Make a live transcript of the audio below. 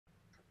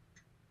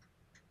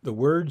The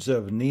words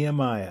of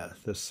Nehemiah,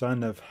 the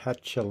son of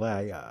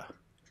Hachaliah.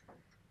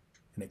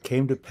 And it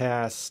came to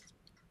pass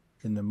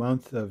in the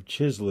month of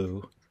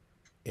Chislew,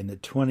 in the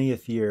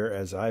 20th year,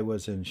 as I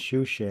was in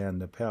Shushan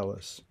the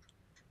palace,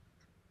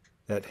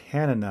 that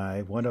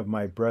Hanani, one of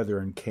my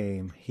brethren,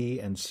 came, he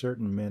and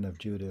certain men of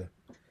Judah.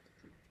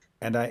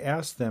 And I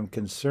asked them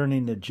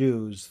concerning the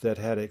Jews that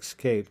had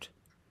escaped,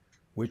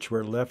 which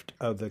were left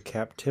of the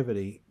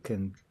captivity,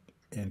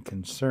 and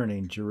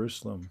concerning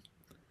Jerusalem.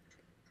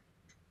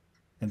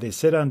 And they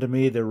said unto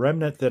me, the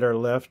remnant that are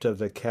left of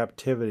the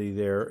captivity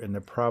there in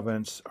the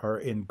province are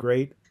in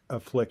great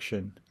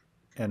affliction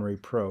and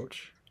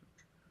reproach.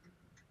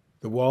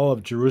 The wall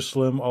of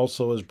Jerusalem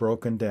also is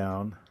broken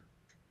down,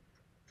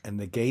 and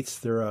the gates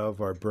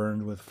thereof are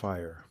burned with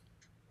fire.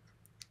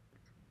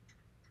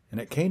 And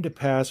it came to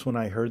pass when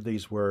I heard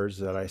these words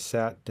that I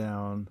sat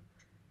down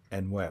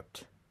and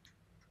wept,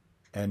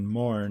 and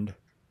mourned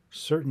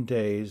certain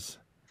days,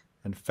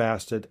 and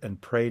fasted and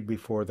prayed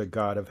before the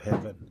God of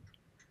heaven,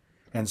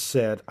 and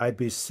said, I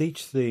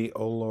beseech thee,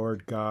 O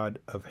Lord God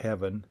of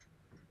heaven,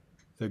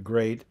 the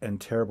great and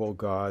terrible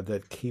God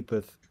that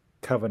keepeth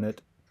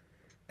covenant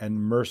and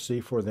mercy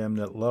for them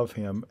that love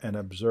him and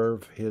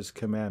observe his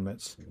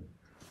commandments.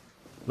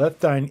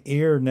 Let thine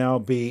ear now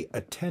be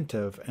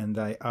attentive and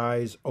thy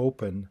eyes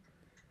open,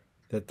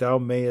 that thou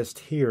mayest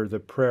hear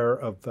the prayer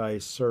of thy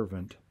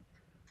servant,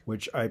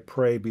 which I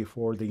pray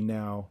before thee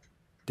now,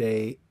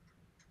 day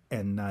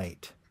and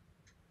night,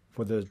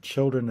 for the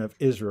children of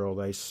Israel,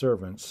 thy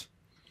servants,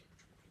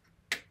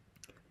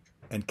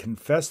 and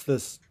confess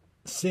the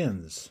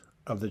sins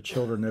of the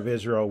children of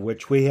Israel,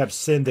 which we have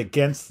sinned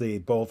against thee.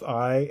 Both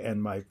I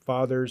and my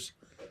father's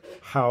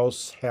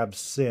house have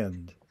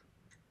sinned.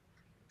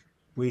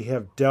 We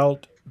have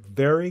dealt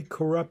very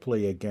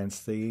corruptly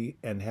against thee,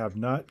 and have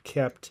not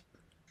kept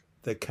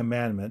the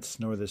commandments,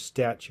 nor the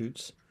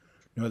statutes,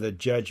 nor the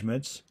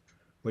judgments,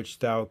 which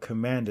thou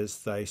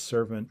commandest thy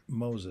servant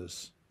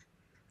Moses.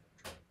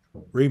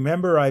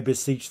 Remember, I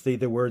beseech thee,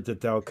 the word that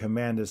thou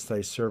commandest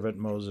thy servant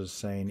Moses,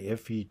 saying,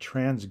 if ye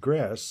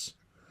transgress,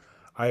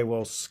 I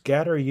will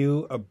scatter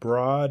you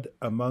abroad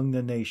among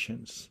the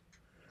nations.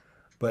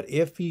 But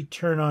if ye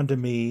turn unto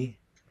me,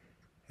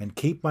 and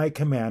keep my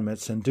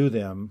commandments, and do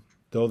them,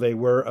 though they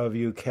were of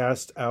you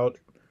cast out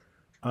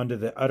unto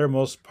the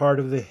uttermost part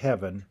of the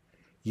heaven,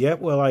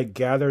 yet will I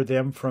gather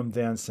them from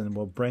thence, and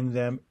will bring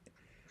them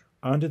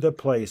unto the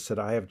place that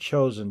I have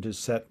chosen to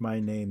set my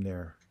name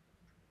there.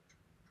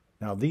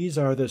 Now these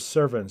are the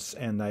servants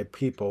and thy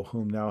people,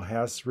 whom thou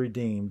hast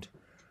redeemed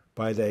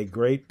by thy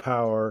great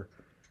power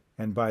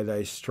and by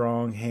thy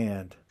strong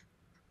hand.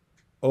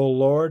 O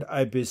Lord,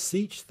 I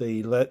beseech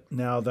thee, let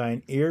now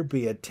thine ear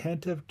be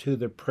attentive to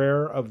the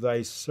prayer of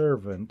thy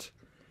servant,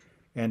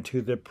 and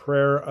to the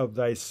prayer of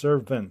thy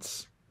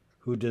servants,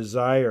 who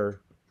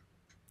desire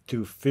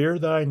to fear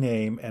thy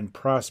name and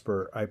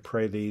prosper, I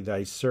pray thee,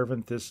 thy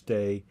servant this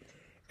day,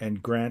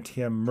 and grant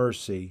him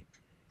mercy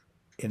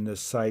in the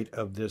sight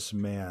of this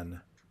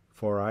man,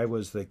 for I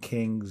was the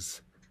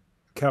king's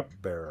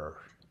cupbearer.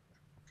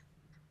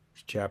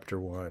 Chapter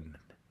 1,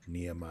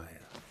 Nehemiah.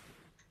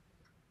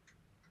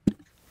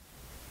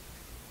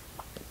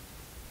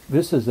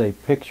 This is a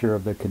picture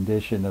of the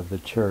condition of the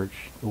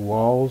church. The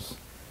walls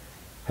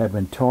have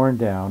been torn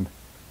down,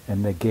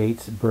 and the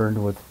gates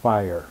burned with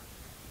fire.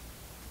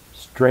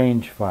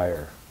 Strange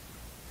fire.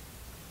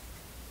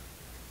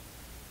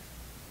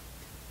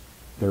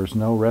 There's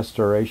no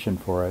restoration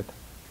for it.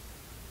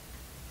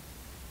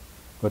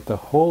 But the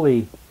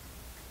holy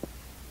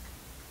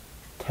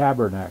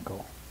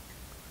tabernacle,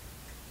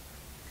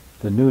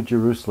 the New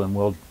Jerusalem,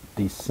 will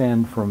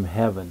descend from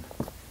heaven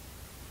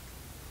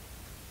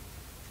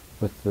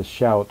with the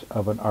shout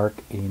of an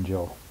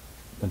archangel,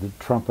 and the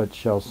trumpet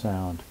shall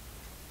sound.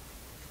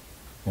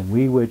 And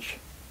we which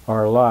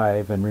are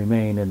alive and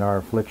remain in our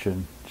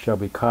affliction shall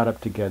be caught up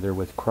together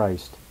with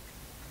Christ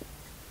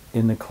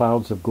in the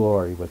clouds of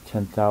glory, with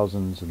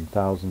 10,000s and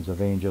thousands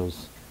of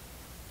angels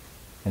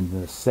and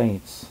the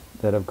saints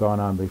that have gone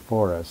on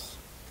before us,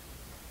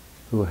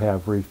 who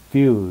have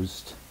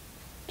refused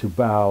to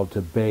bow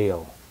to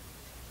Baal.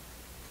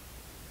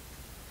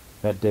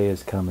 That day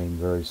is coming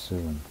very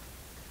soon,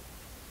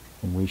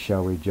 and we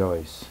shall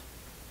rejoice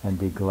and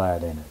be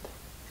glad in it.